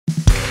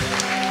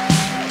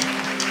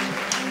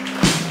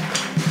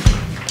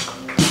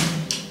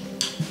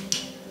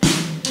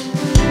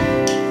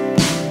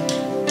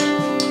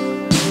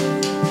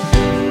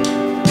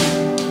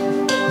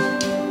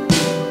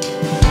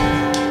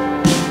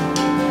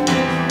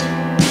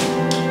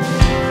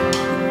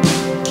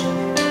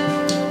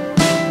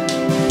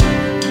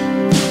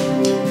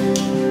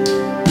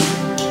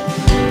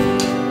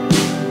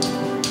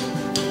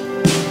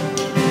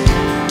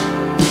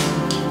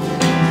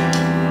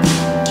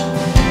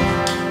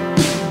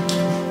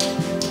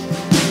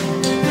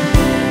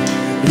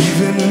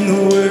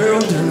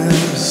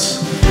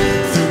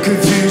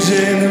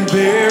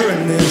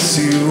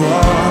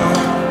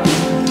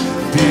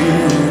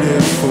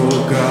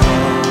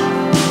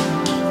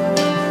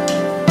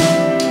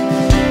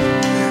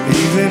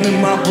Even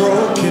in my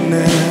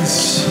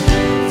brokenness,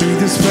 through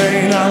this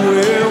pain I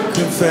will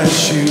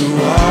confess you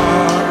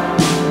are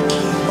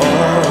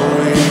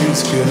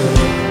always good.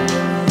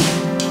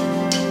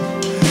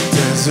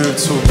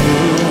 Deserts will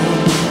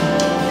bloom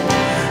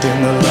in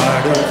the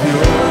light of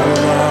your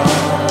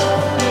love.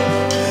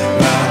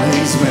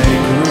 Valleys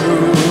make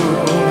room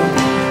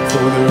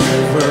for the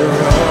river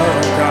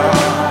of God.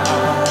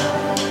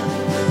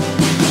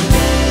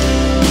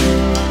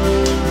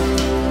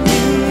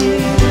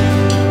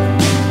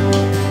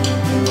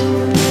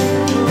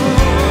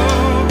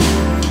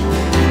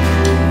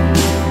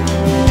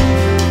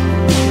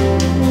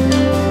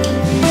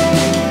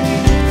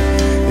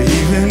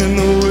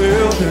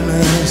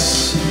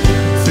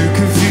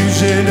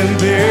 And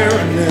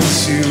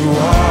barrenness, you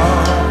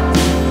are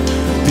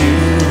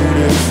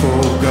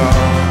beautiful,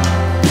 God.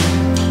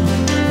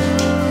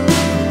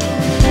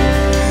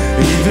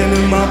 Even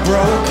in my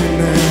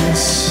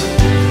brokenness,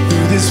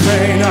 through this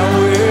pain I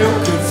will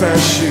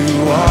confess you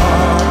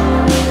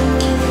are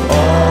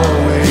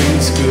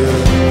always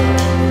good.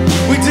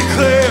 We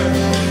declare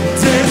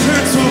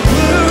deserts will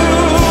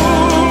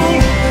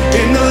bloom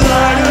in the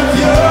light of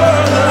your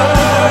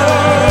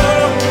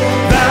love.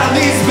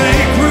 Valleys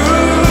make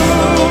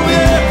room,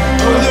 yeah,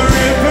 for the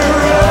river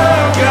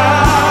of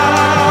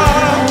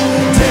God.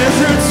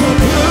 Deserts will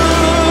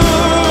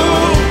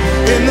bloom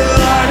in the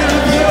light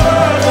of your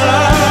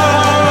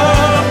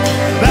love.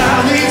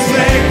 Valleys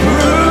make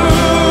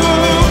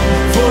room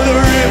for the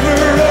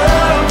river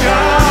of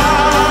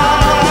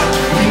God.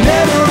 You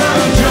never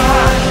run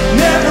dry,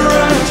 never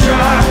run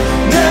dry,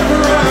 never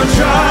run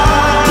dry.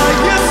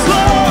 Yes,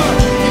 Lord,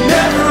 you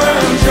never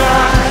run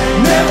dry,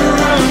 never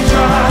run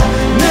dry,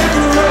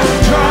 never run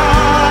dry.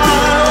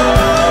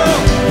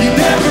 You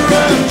never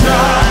run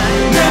dry,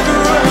 never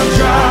run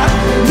dry,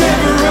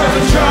 never run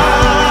dry.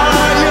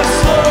 Yes,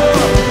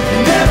 Lord, you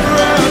never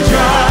run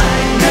dry,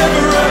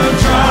 never run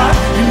dry,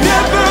 you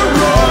never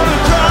run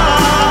dry.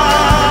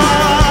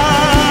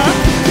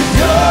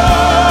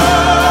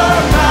 You're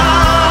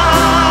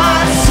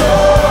my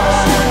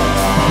source,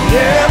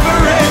 never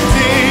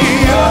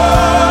ending.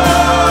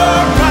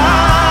 You're my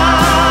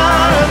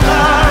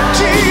life,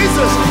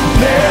 Jesus,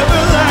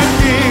 never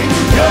lacking.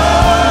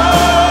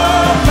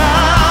 You're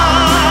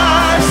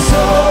my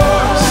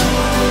source,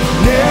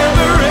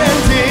 never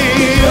ending.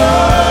 You're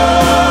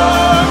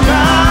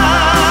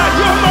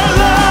my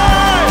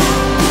life,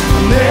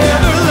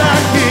 never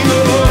lacking.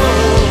 Oh,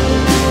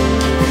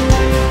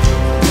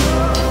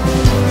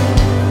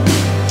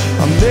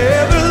 I'm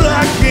never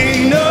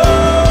lacking. No,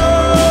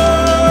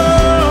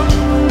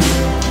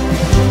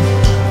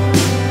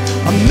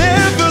 I'm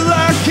never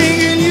lacking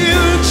in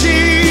you,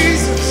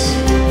 Jesus.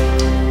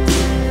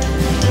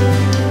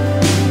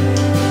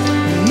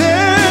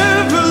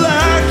 Never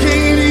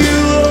lacking in you,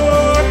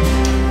 Lord.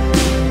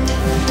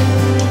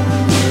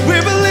 We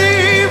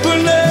believe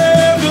we're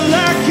never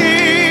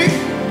lacking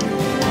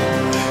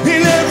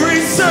in every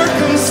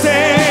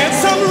circumstance.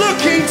 I'm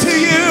looking to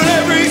you in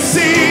every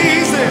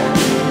season,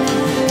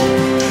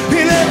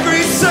 in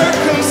every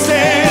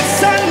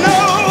circumstance. I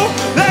know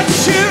that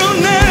you'll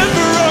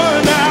never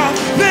run out,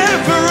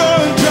 never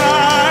run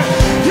dry.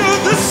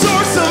 You're the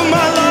source of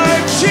my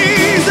life,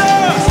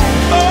 Jesus.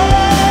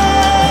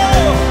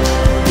 Oh,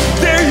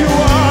 there you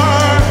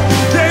are,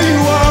 there you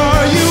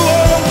are. You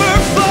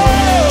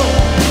overflow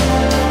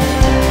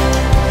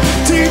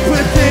deep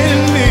within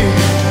me.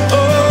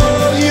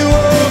 Oh, you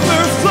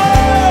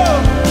overflow.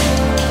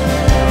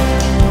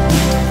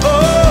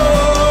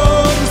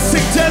 Oh,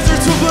 sing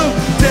deserts will bloom,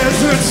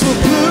 deserts will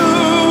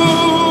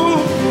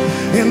bloom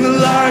in the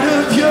light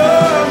of your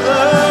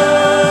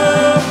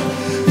love.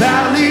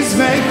 Valleys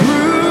make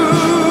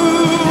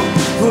room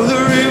for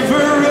the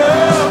river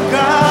of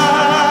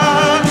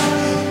God.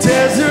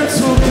 Deserts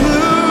will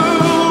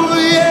bloom,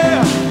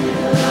 yeah.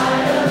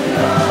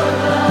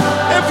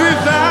 Every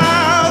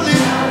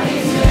valley,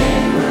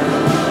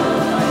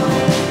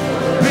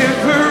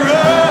 river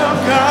of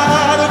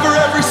God, over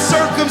every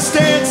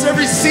circumstance,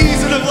 every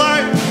season of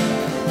life.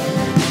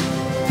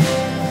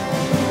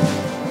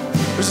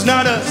 There's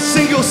not a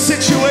single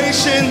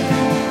situation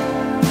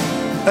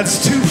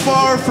that's too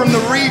far from the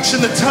reach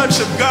and the touch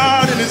of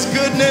God and His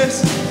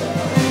goodness.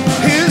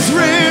 His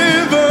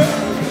river,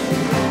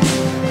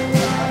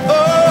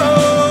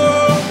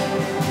 oh,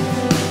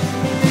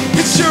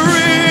 it's your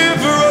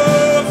river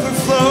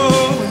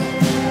overflowing.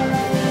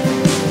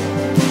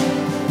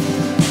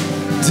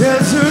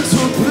 Deserts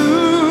will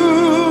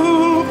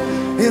bloom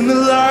in the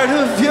light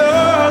of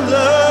your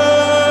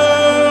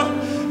love.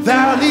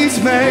 Valleys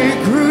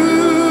make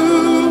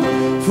room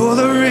for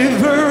the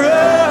river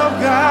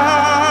of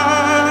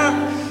God.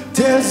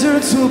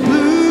 Deserts will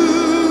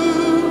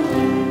bloom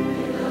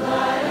in the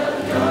light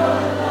of your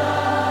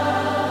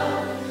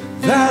love.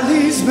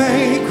 Valleys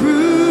make